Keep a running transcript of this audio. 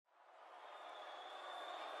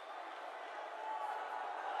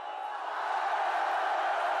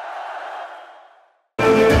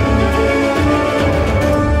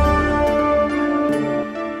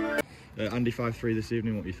Andy 5-3 this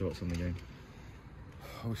evening, what are your thoughts on the game?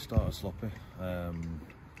 We started sloppy.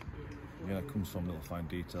 It comes from little fine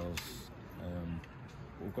details.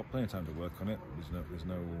 But we've got plenty of time to work on it. There's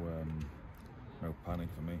no panic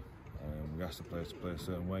for me. We asked the players to play a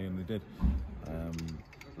certain way, and they did. A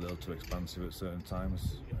little too expansive at certain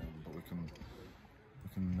times, but we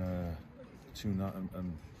can tune that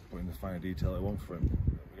and put in the finer detail I want for him.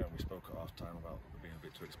 Again, we spoke at half time about being a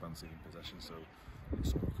bit too expansive in possession, so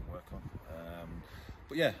it's something we can work on.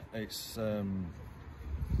 But yeah, it was a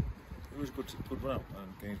good run out,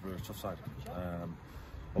 and Gainsborough is a tough side.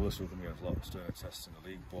 Obviously, we're going to get a lot of sterner tests in the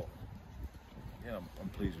league, but yeah, I'm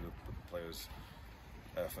pleased with the players'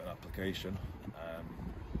 effort and application.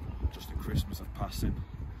 Just the crispness of passing,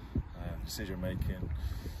 decision making,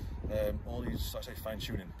 all these, I say, fine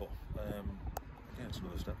tuning, but yeah, it's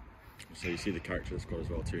another step. So you see the character of the squad as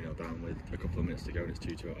well, 2-0 down with a couple of minutes to go, and it's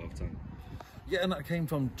 2-2 at half time. Yeah, and that came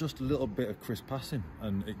from just a little bit of crisp passing,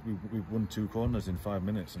 and we won 2 corners in 5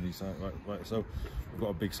 minutes, and he said, right, so we've got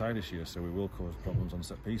a big side this year, so we will cause problems on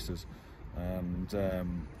set pieces. And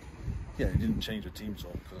yeah, it didn't change the team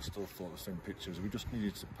talk, because I still thought the same pictures. We just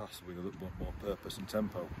needed to pass with a little bit more purpose and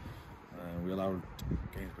tempo. We allowed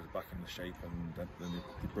Gainsborough back in the shape, and then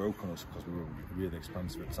they broke on us because we were really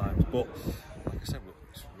expansive at times. But like I said,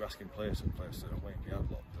 we're asking players to play a certain way, and we had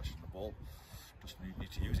a lot of possession of the ball. Just need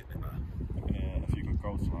to use it a bit better. A few good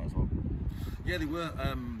goals tonight as well. Yeah, they were.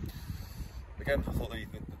 Again, I thought the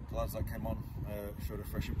lads that came on showed a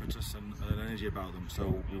fresh impetus and an energy about them,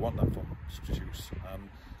 so we want that from substitutes.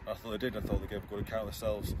 I thought they did. I thought they gave a good account of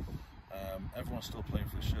themselves. Everyone's still playing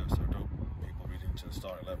for the shirt, so don't people read into the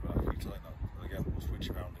starting 11. I keep telling that. Again, we'll switch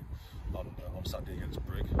around on Saturday against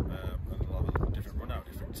Brig, and they'll have a different run out,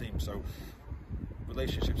 different team. So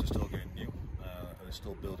relationships are still getting new, and they're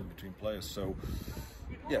still building between players. So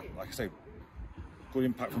yeah, like I say, good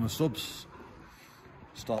impact from the subs.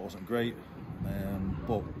 Start wasn't great,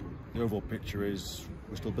 but the overall picture is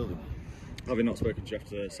we're still building. Having not spoken to you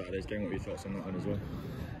after Saturday's game, what are your thoughts on that one as well?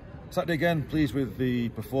 Saturday again, pleased with the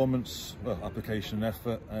performance, application and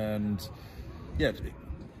effort, and yeah,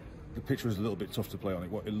 the pitch was a little bit tough to play on.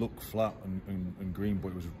 It looked flat and green, but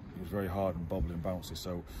it was very hard and bobbly and bouncy,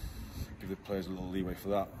 so give the players a little leeway for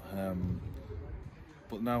that.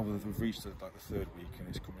 But now we've reached the 3rd week, and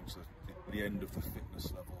it's coming to the end of the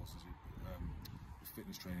fitness levels, the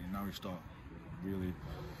fitness training. Now we start really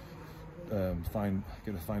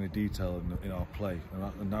get a finer detail in our play,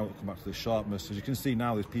 and now it'll come back to the sharpness. As you can see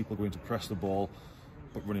now, there's people going to press the ball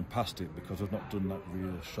but running past it, because we've not done that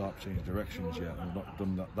real sharp change of directions yet, and we've not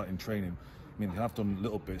done that in training. I mean, they have done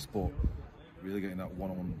little bits, but really getting that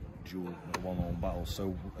one-on-one duel, one-on-one battle.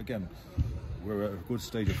 So again, we're at a good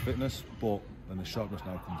stage of fitness, but then the sharpness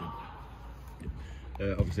now comes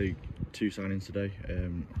in. Obviously 2 signings today.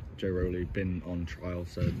 Joe Rowley been on trial,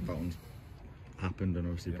 so that one's happened, and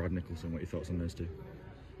obviously Brad Nicholson. What are your thoughts on those 2?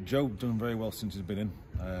 Joe done very well since he's been in.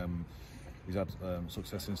 He's had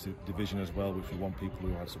success in the division as well, which we want people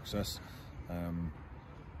who had success.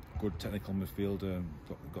 Good technical midfielder,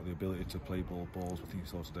 got the ability to play balls. I think you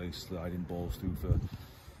saw today sliding balls through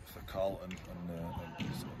for Carlton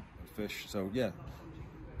and Fish. So yeah,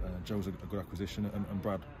 Joe's a good acquisition, and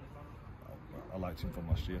Brad, I liked him from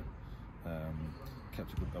last year.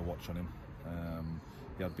 Kept a watch on him.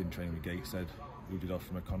 He had been training with Gateshead, who did off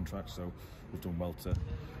from a contract, so we've done well to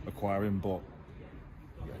acquire him. But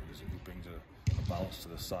yeah, he brings a balance to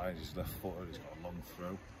the side. He's left-footed. He's got a long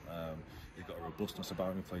throw. He's got a robustness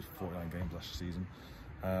about him. He played 49 games last season,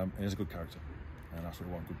 and he's a good character. And that's what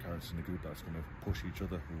we want: good characters in the group that's going to push each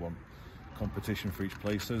other. We want competition for each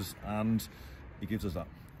places, and he gives us that.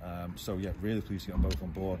 So yeah, really pleased to get them both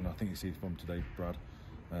on board, and I think you see from today, Brad,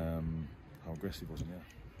 how aggressive he was.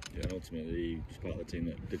 Yeah, ultimately he's part of the team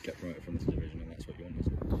that did get promoted from this division, and that's what you want,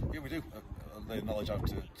 isn't it? Yeah, we do. Lay knowledge out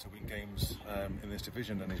to win games in this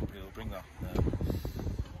division, and he'll bring that.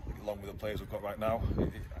 Along with the players we've got right now,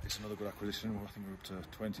 it's another good acquisition. I think we're up to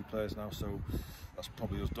 20 players now, so that's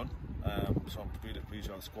probably us done. So I'm really pleased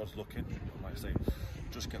how the squad's looking. Like I say,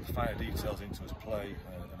 just get the finer details into his play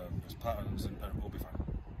and his patterns, and we'll be fine.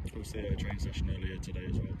 Obviously a training session earlier today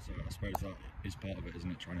as well, so I suppose that is part of it,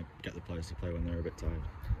 isn't it? Trying to get the players to play when they're a bit tired.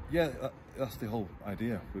 Yeah, that's the whole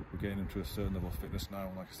idea. We're getting into a certain level of fitness now,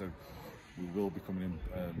 and like I said, we will be coming in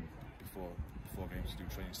before games to do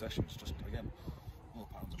training sessions. Just again, little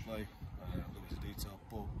patterns of play, a little bit of detail,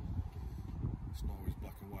 but it's not always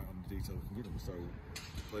black and white on the detail we can give them. So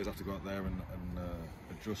players have to go out there and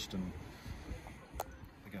adjust, and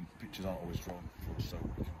again, pictures aren't always drawn for us, so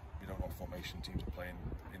we don't have formation teams are playing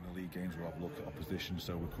in the league games. We'll have a look at opposition,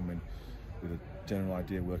 so we're coming with a general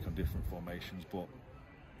idea, work on different formations, but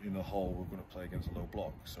in the whole, we're going to play against a low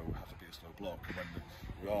block, so we have to be a slow block. And when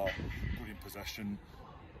we are good in possession,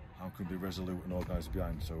 how can we be resolute and organised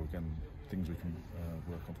behind? So again, things we can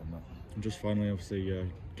work on from that. And just finally, obviously,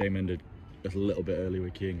 game ended a little bit early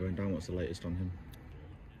with Keane going down. What's the latest on him?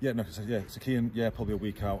 Yeah, no, so Keane, probably a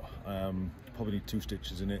week out. Probably need 2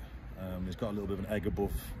 stitches in it. He's got a little bit of an egg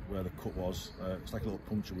above where the cut was. It's like a little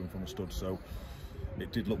puncture wound from a stud, so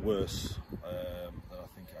it did look worse than I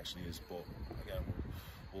think it actually is. But again,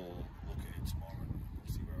 we'll look at it tomorrow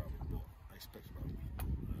and see where we're at. But I expect about a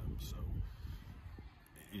week. So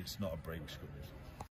it's not a break, which is good news.